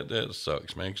 That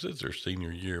sucks, man, because it's their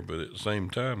senior year. But at the same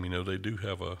time, they do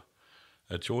have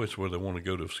a choice where they want to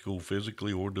go to school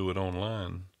physically or do it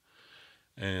online.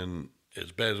 And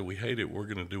as bad as we hate it, we're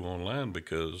going to do online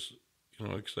because,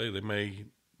 like I say,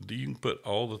 you can put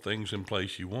all the things in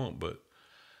place you want, but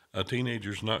a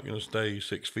teenager's not going to stay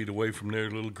 6 feet away from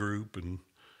their little group and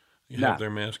have their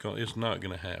mask on. It's not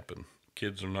going to happen.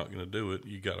 Kids are not going to do it.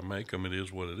 You got to make them. It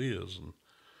is what it is. And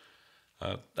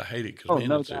I hate it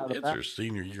because, it's their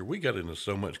senior year. We got into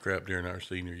so much crap during our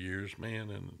senior years, man.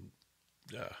 And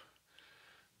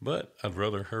but I'd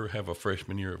rather her have a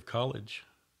freshman year of college.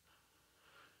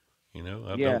 I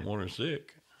don't want her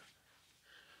sick.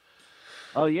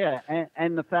 Oh, yeah.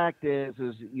 And the fact is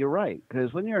you're right.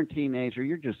 Because when you're a teenager,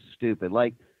 you're just stupid.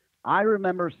 Like, I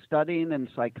remember studying in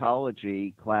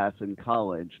psychology class in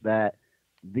college that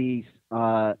the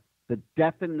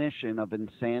definition of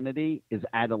insanity is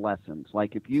adolescence.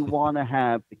 Like, if you want to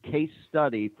have the case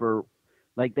study for,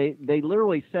 like, they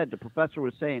literally said, the professor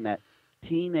was saying that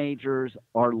teenagers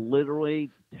are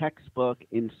literally textbook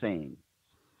insane.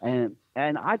 And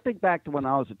I think back to when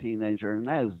I was a teenager, and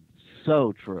that is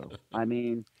so true. I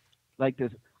mean, like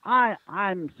this.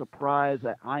 I'm surprised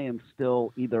that I am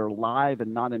still either alive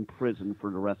and not in prison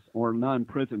for the rest, or not in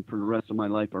prison for the rest of my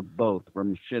life, or both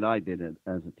from shit I did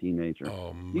as a teenager.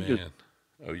 Oh, man.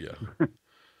 Oh, yeah.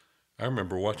 I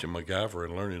remember watching MacGyver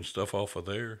and learning stuff off of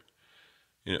there.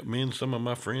 Me and some of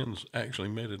my friends actually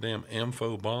made a damn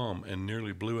ampho bomb and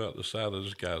nearly blew out the side of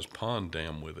this guy's pond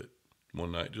dam with it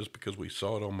one night just because we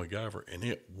saw it on MacGyver, and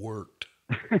it worked.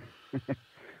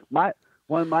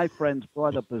 One of my friends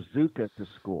brought a bazooka to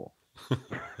school.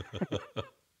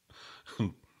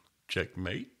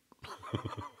 Checkmate.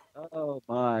 Oh,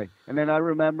 my. And then I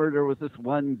remember there was this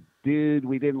one dude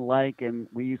we didn't like, and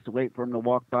we used to wait for him to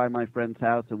walk by my friend's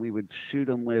house, and we would shoot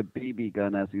him with a BB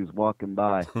gun as he was walking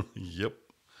by. Yep.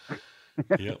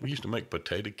 Yeah, we used to make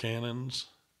potato cannons.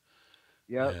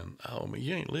 Yeah. And,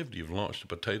 you ain't lived, you've launched a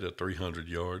potato 300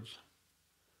 yards.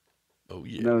 Oh,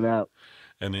 yeah. No doubt.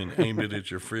 And then aimed it at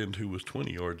your friend who was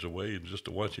 20 yards away, and just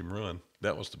to watch him run.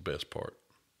 That was the best part.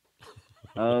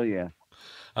 Oh, yeah.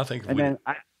 I think. And then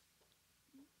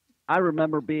I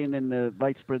remember being in the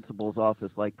vice principal's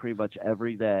office like pretty much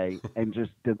every day and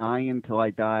just denying till I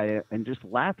die and just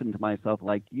laughing to myself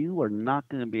like, you are not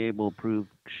going to be able to prove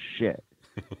shit.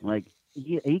 Like,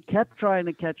 he kept trying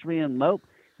to catch me, and nope.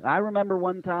 I remember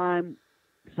one time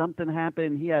something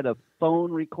happened. He had a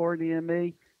phone recording of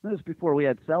me. This was before we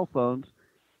had cell phones.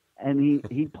 And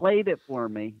he played it for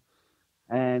me.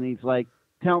 And he's like,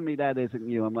 tell me that isn't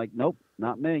you. I'm like, nope,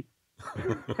 not me.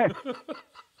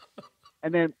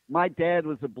 And then my dad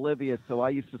was oblivious, so I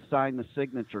used to sign the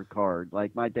signature card.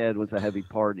 Like, my dad was a heavy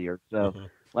partier. So,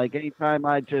 like, anytime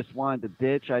I just wanted to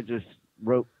ditch, I just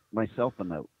wrote myself a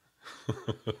note.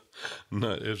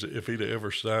 No, if he'd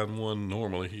ever signed one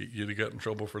normally, you'd have got in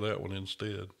trouble for that one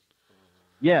instead.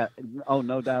 Yeah. Oh,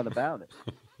 no doubt about it.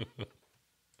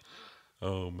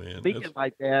 Oh, man. Speaking of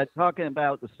my dad, talking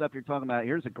about the stuff you're talking about,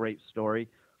 here's a great story.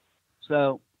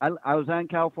 So I was out in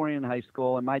California in high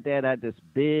school, and my dad had this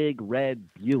big red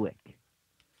Buick.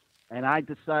 And I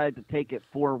decided to take it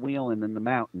four-wheeling in the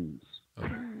mountains.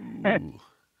 And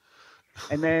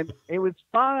then it was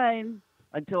fine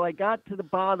until I got to the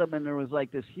bottom, and there was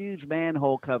like this huge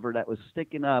manhole cover that was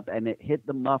sticking up, and it hit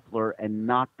the muffler and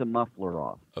knocked the muffler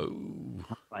off. Oh.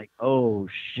 Like, oh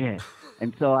shit.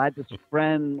 And so I had this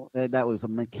friend that was a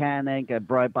mechanic. I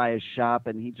brought by his shop,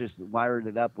 and he just wired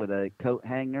it up with a coat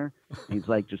hanger. He's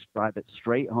like, just drive it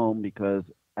straight home because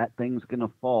that thing's going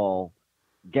to fall,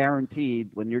 guaranteed,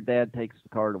 when your dad takes the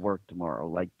car to work tomorrow.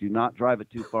 Like, do not drive it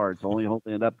too far. It's only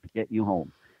holding it up to get you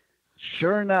home.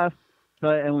 Sure enough, so,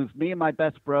 and it was me and my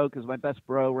best bro, because my best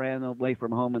bro ran away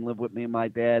from home and lived with me and my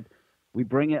dad. We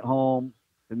bring it home.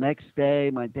 The next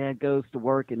day, my dad goes to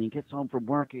work, and he gets home from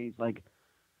work, and he's like,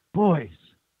 boys,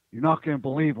 you're not going to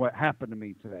believe what happened to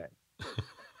me today.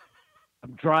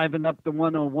 I'm driving up the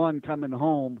 101 coming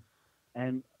home,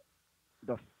 and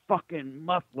the fucking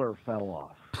muffler fell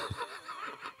off.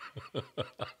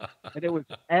 And it was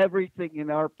everything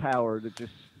in our power to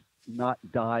just not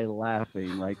die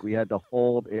laughing. Like, we had to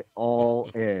hold it all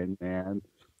in, man.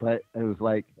 But it was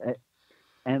like,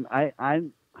 and I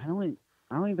don't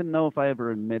even know if I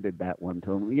ever admitted that one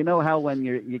to him. You know how when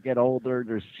you get older,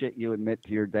 there's shit you admit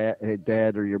to your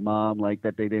dad or your mom, like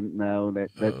that they didn't know,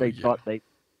 that they thought they.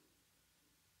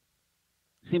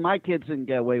 See, my kids didn't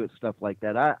get away with stuff like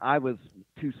that. I was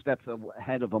 2 steps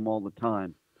ahead of them all the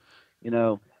time. You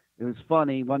know, it was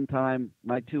funny. One time,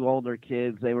 my 2 older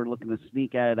kids, they were looking to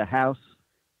sneak out of the house.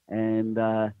 And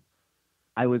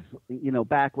I was, you know,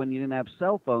 back when you didn't have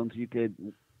cell phones, you could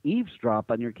eavesdrop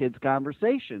on your kids'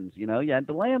 conversations. You know, you had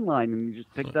the landline, and you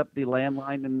just picked up the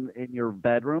landline in your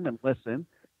bedroom and listened.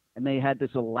 And they had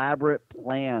this elaborate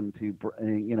plan to,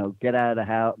 you know, get out of the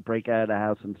house, break out of the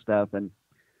house and stuff. And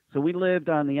so we lived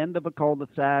on the end of a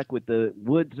cul-de-sac with the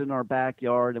woods in our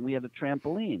backyard, and we had a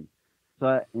trampoline.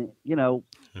 So, you know,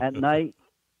 at night,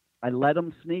 I let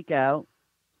them sneak out,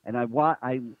 and I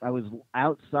was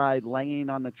outside laying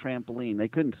on the trampoline. They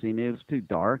couldn't see me. It was too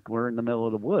dark. We're in the middle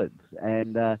of the woods.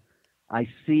 And I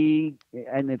see,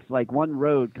 and it's like one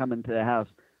road coming to the house.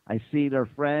 I see their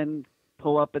friend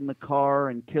pull up in the car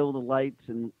and kill the lights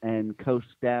and coast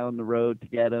down the road to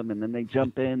get them. And then they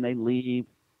jump in, they leave.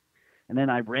 And then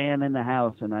I ran in the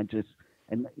house, and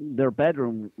and their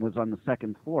bedroom was on the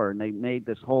 2nd floor, and they made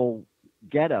this whole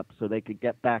get up so they could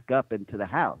get back up into the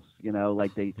house. You know,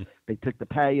 like they took the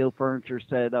patio furniture,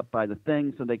 set it up by the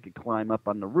thing so they could climb up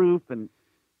on the roof. And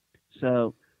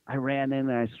so I ran in,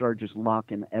 and I started just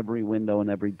locking every window and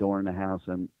every door in the house.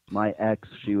 And my ex,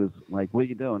 she was like, what are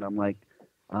you doing? I'm like,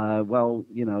 well,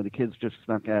 you know, the kids just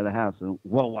snuck out of the house. And,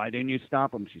 well, why didn't you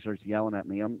stop them? She starts yelling at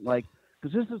me. I'm like,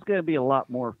 because this is going to be a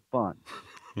lot more fun.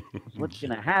 What's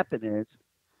going to happen is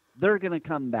they're going to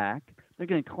come back. They're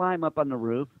going to climb up on the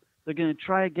roof. They're going to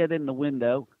try to get in the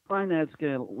window, find that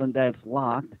it's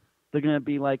locked. They're going to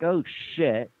be like, oh,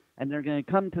 shit. And they're going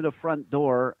to come to the front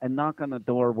door and knock on the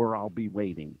door where I'll be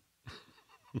waiting.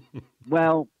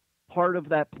 Well, part of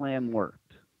that plan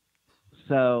worked.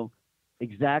 So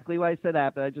exactly what I said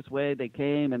happened. I just waited. They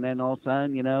came, and then all of a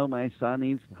sudden, you know, my son,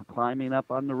 he's climbing up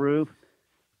on the roof.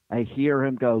 I hear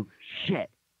him go,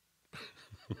 shit.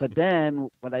 But then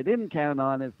what I didn't count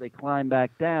on is they climbed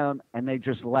back down, and they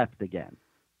just left again.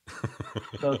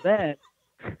 So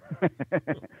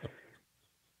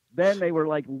then they were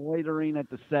like loitering at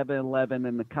the 7-Eleven,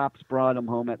 and the cops brought them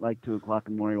home at like 2 o'clock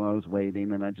in the morning while I was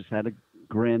waiting. And I just had a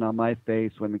grin on my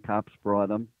face when the cops brought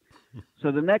them.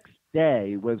 So the next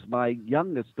day was my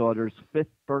youngest daughter's 5th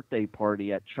birthday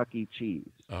party at Chuck E. Cheese.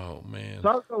 Oh, man. So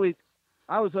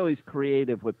I was always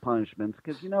creative with punishments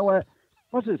because, you know what?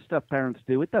 Most of the stuff parents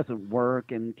do, it doesn't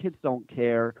work, and kids don't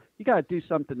care. You got to do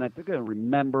something that they're going to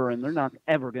remember, and they're not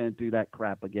ever going to do that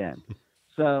crap again.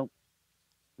 So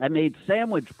I made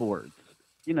sandwich boards,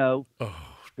 you know,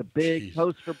 the big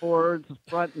poster boards,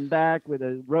 front and back, with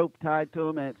a rope tied to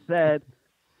them, and it said,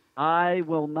 I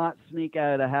will not sneak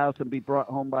out of the house and be brought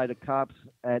home by the cops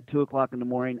at 2 o'clock in the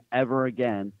morning ever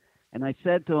again. And I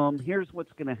said to them, here's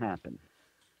what's going to happen.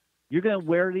 You're going to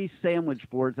wear these sandwich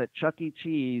boards at Chuck E.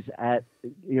 Cheese at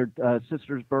your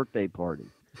sister's birthday party.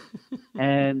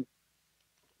 And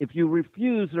if you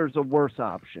refuse, there's a worse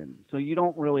option. So you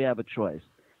don't really have a choice.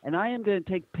 And I am going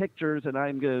to take pictures, and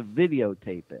I'm going to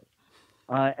videotape it.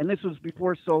 And this was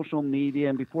before social media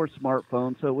and before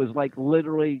smartphones, so it was like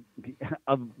literally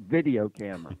a video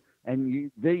camera. And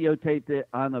you videotaped it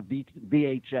on a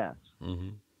VHS. Mm-hmm.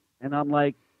 And I'm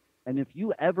like, and if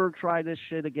you ever try this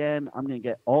shit again, I'm going to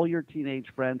get all your teenage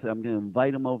friends, and I'm going to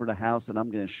invite them over to the house, and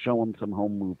I'm going to show them some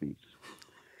home movies.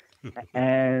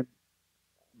 And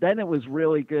then it was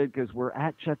really good because we're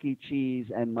at Chuck E. Cheese,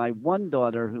 and my one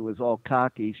daughter, who was all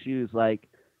cocky, she was like,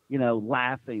 you know,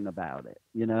 laughing about it,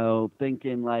 you know,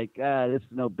 thinking like, this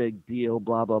is no big deal,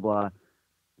 blah, blah, blah.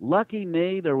 lucky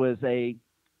me, there was a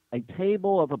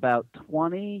table of about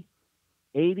 20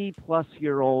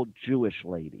 80-plus-year-old Jewish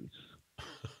ladies.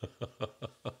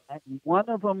 And one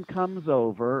of them comes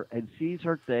over and sees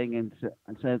her thing and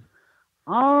says,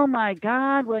 "Oh my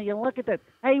God, will you look at this?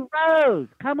 Hey, Rose,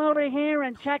 come over here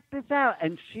and check this out."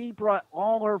 And she brought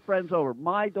all her friends over.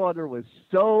 My daughter was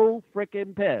so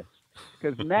freaking pissed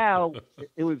because now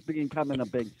it was becoming a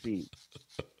big scene,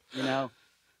 you know?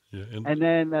 Yeah, and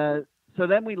then, so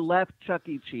then we left Chuck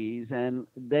E. Cheese, and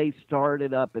they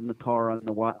started up in the car on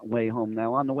the way home.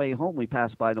 Now, on the way home, we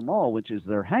passed by the mall, which is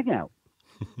their hangout.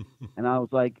 And I was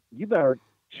like, you better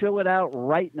chill it out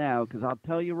right now, because I'll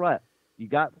tell you what, you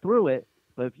got through it,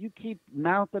 but if you keep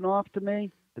mouthing off to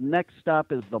me, the next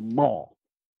stop is the mall.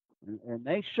 And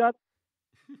they shut.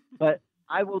 But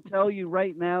I will tell you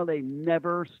right now, they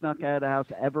never snuck out of the house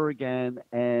ever again,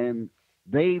 and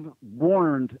they've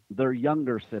warned their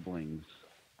younger siblings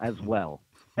as well.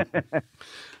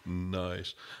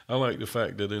 Nice. I like the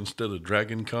fact that instead of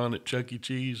Dragon Con at Chuck E.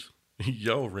 Cheese,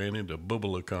 y'all ran into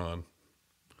BubbleCon.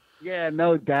 Yeah,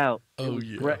 no doubt. Oh,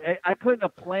 yeah. Great. I couldn't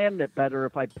have planned it better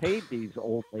if I paid these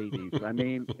old ladies. I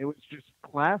mean, it was just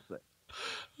classic.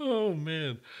 Oh,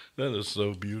 man. That is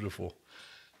so beautiful.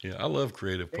 Yeah, I love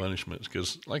creative punishments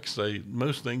because, like I say,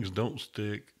 most things don't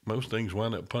stick. Most things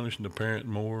wind up punishing the parent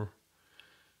more.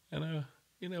 And,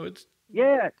 it's...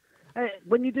 Yeah.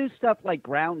 When you do stuff like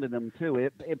grounding them, too,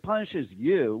 it punishes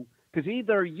you. Because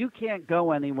either you can't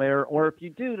go anywhere, or if you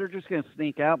do, they're just going to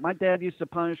sneak out. My dad used to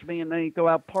punish me, and then he'd go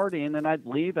out partying, and I'd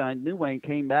leave, and I knew when he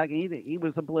came back, and he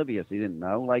was oblivious. He didn't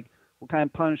know. Like, what kind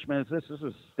of punishment is this? This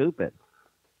is stupid.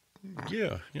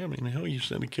 Yeah. I mean, hell, you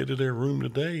send a kid to their room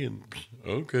today, and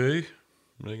okay.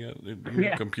 They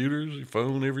got computers,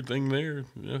 phone, everything there.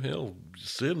 Hell,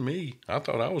 send me. I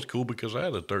thought I was cool because I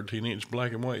had a 13-inch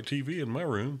black and white TV in my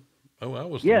room. Oh, I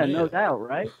was Yeah, no doubt,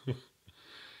 right? Yeah.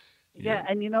 Yeah,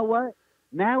 and you know what?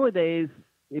 Nowadays,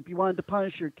 if you wanted to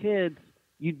punish your kids,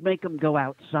 you'd make them go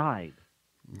outside.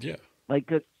 Yeah. Like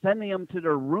sending them to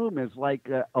their room is like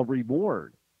a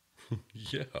reward.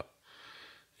 Yeah.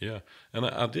 Yeah. And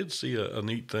I did see a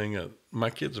neat thing. My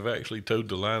kids have actually towed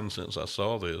the line since I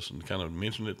saw this and kind of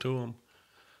mentioned it to them.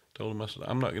 Told them, I said,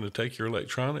 I'm not going to take your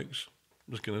electronics.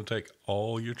 I'm just going to take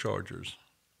all your chargers.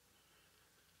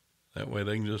 That way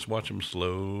they can just watch them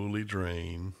slowly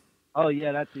drain. Oh,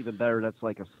 yeah, that's even better. That's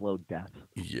like a slow death.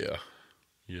 Yeah.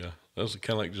 Yeah. That's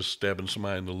kind of like just stabbing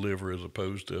somebody in the liver as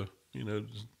opposed to, you're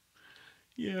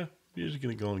just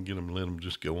going to go and get them and let them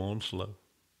just go on slow.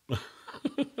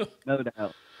 No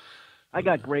doubt. I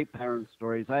got great parent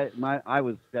stories. I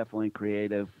was definitely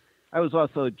creative. I was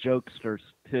also a jokester,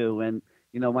 too. And,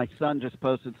 my son just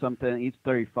posted something. He's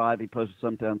 35. He posted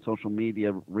something on social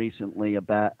media recently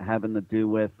about having to do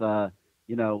with,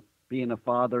 being a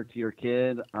father to your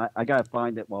kid. I got to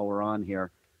find it while we're on here.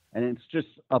 And it's just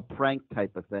a prank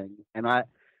type of thing. And I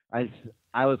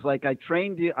was like, I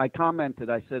trained you. I commented,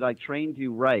 I said, I trained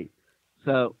you right.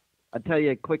 So I'll tell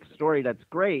you a quick story that's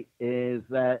great is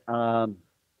that,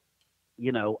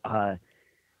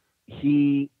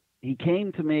 he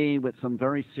came to me with some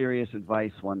very serious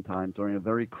advice one time during a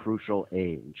very crucial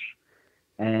age.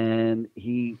 And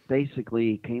he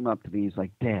basically came up to me. He's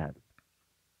like, "Dad,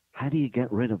 how do you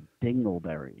get rid of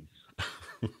dingleberries?"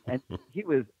 And he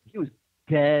was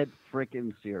dead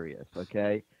freaking serious,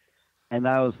 okay? And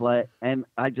I was like, and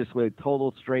I just with a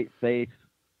total straight face,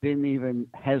 didn't even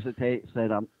hesitate,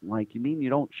 said, "I'm like, you mean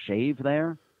you don't shave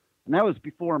there?" And that was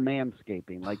before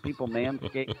manscaping. Like people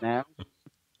manscape now.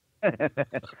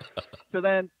 So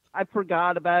then I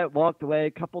forgot about it, walked away.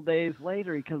 A couple days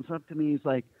later, he comes up to me. He's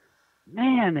like,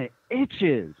 "Man, it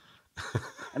itches."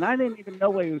 And I didn't even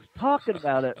know what he was talking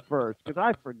about at first because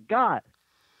I forgot.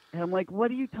 And I'm like,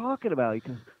 "What are you talking about?" He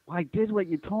goes, "Well, I did what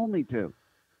you told me to."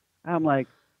 And I'm like,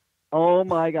 "Oh,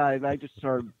 my God." And I just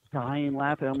started dying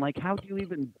laughing. I'm like, "How do you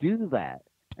even do that?"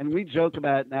 And we joke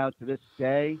about it now to this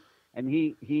day. And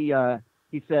he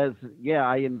says, "Yeah,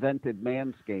 I invented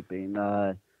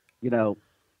manscaping."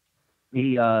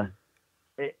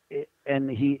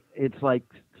 It's like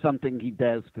something he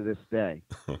does to this day.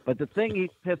 But the thing he's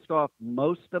pissed off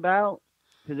most about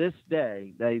to this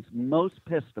day, that he's most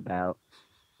pissed about,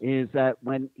 is that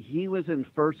when he was in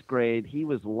first grade, he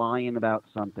was lying about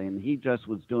something. He just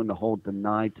was doing the whole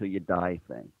deny till you die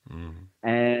thing. Mm-hmm.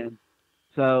 And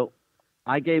so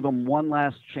I gave him one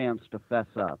last chance to fess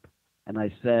up. And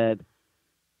I said,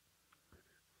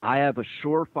 "I have a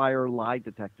surefire lie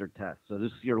detector test. So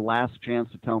this is your last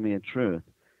chance to tell me the truth,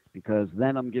 because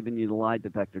then I'm giving you the lie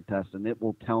detector test, and it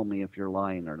will tell me if you're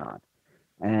lying or not."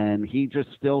 And he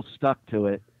just still stuck to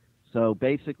it. So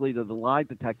basically, the lie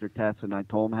detector test, and I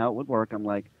told him how it would work. I'm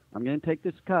like, I'm going to take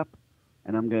this cup,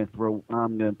 and I'm going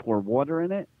to pour water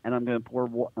in it, and I'm going to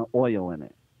pour oil in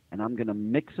it, and I'm going to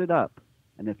mix it up.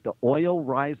 And if the oil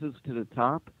rises to the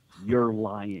top, you're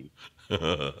lying.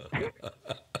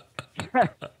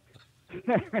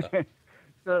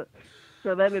 so,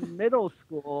 so then in middle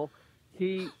school,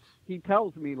 he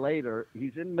tells me later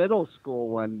he's in middle school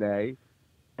one day,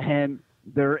 and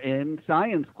they're in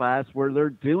science class where they're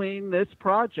doing this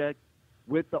project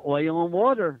with the oil and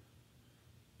water,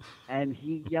 and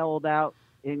he yelled out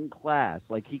in class,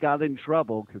 like he got in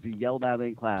trouble because he yelled out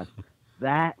in class,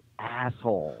 "That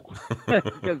asshole,"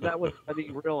 because that was when he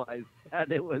realized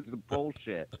that it was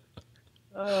bullshit.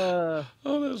 Oh,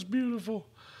 that's beautiful.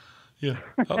 Yeah,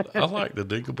 I like the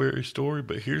Dingleberry story,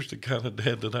 but here's the kind of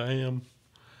dad that I am.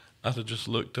 I'd have just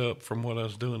looked up from what I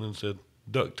was doing and said,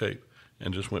 duct tape,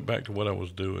 and just went back to what I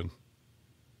was doing.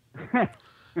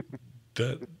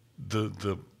 That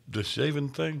the shaving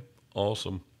thing,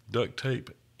 awesome. Duct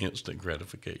tape, instant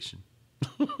gratification.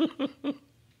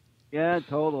 Yeah,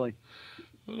 totally.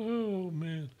 Oh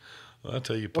man, I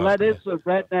tell you, Well, Pop, that is the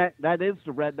redneck. That is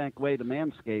the redneck way to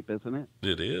manscape, isn't it?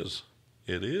 it is.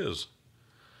 It is.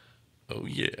 Oh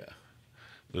yeah,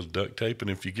 little duct tape,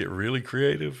 and if you get really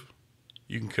creative,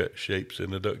 you can cut shapes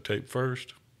in the duct tape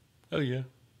first. Oh yeah.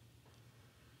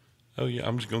 Oh yeah.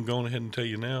 I'm just gonna go on ahead and tell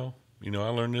you now. You know, I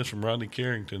learned this from Rodney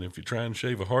Carrington. If you try and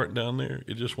shave a heart down there,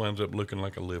 it just winds up looking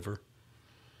like a liver.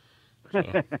 So.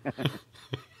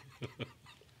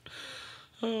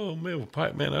 Oh man, well,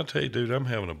 Pipe Man, I tell you, dude, I'm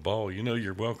having a ball. You know,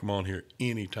 you're welcome on here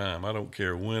anytime. I don't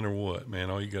care when or what, man.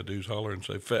 All you got to do is holler and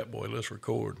say, "Fat boy, let's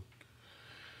record."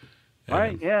 All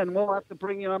right, yeah, and we'll have to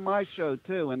bring you on my show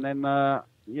too, and then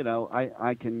you know,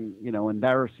 I can, you know,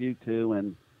 embarrass you too,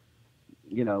 and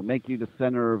you know, make you the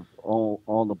center of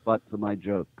all the butts of my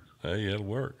jokes. Hey, that'll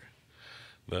work.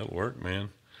 That'll work, man.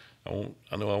 I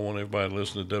know I want everybody to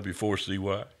listen to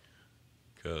W4CY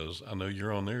because I know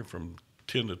you're on there from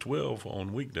 10 to 12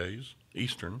 on weekdays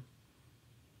Eastern.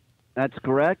 That's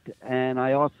correct, and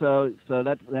I also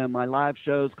that's my live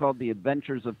show is called The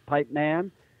Adventures of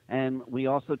PIPEMAN. And we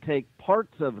also take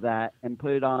parts of that and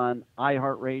put it on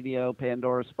iHeartRadio,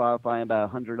 Pandora, Spotify, and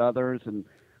about 100 others. And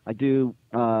I do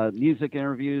music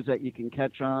interviews that you can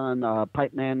catch on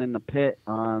Pipe Man in the Pit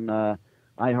on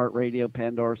iHeartRadio,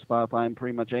 Pandora, Spotify, and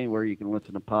pretty much anywhere you can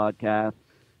listen to podcasts.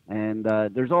 And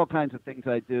there's all kinds of things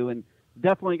I do. And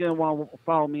definitely going to want to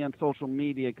follow me on social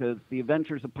media because The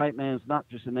Adventures of Pipe Man is not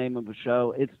just the name of the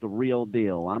show. It's the real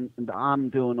deal. I'm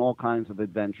doing all kinds of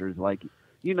adventures. Like,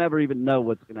 you never even know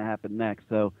what's going to happen next.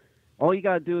 So all you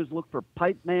got to do is look for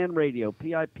PIPEMAN Radio,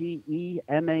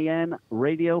 PIPEMAN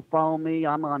Radio. Follow me.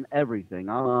 I'm on everything.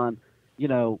 I'm on, you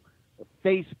know,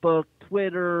 Facebook,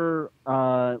 Twitter,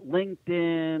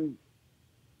 LinkedIn,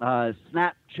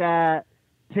 Snapchat,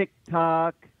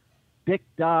 TikTok,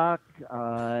 TikTok,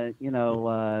 you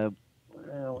know,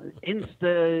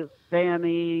 Insta,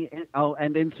 Fanny,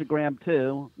 and Instagram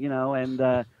too, you know,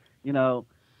 and, you know,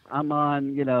 I'm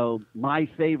on, you know, my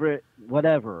favorite,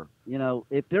 whatever. You know,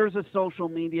 if there's a social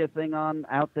media thing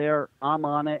out there, I'm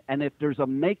on it. And if there's a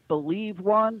make-believe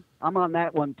one, I'm on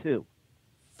that one too.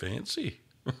 Fancy.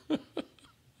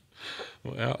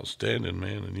 Well, outstanding,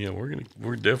 man. And yeah,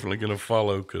 we're definitely gonna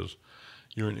follow because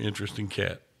you're an interesting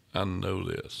cat. I know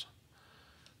this.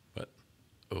 But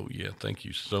oh yeah, thank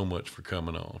you so much for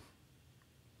coming on.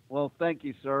 Well, thank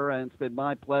you, sir, and it's been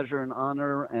my pleasure and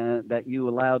honor that you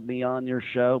allowed me on your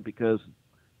show because,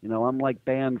 you know, I'm like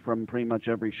banned from pretty much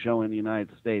every show in the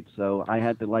United States, so I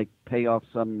had to like pay off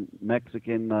some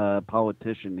Mexican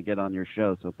politician to get on your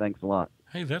show. So thanks a lot.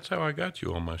 Hey, that's how I got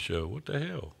you on my show. What the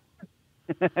hell?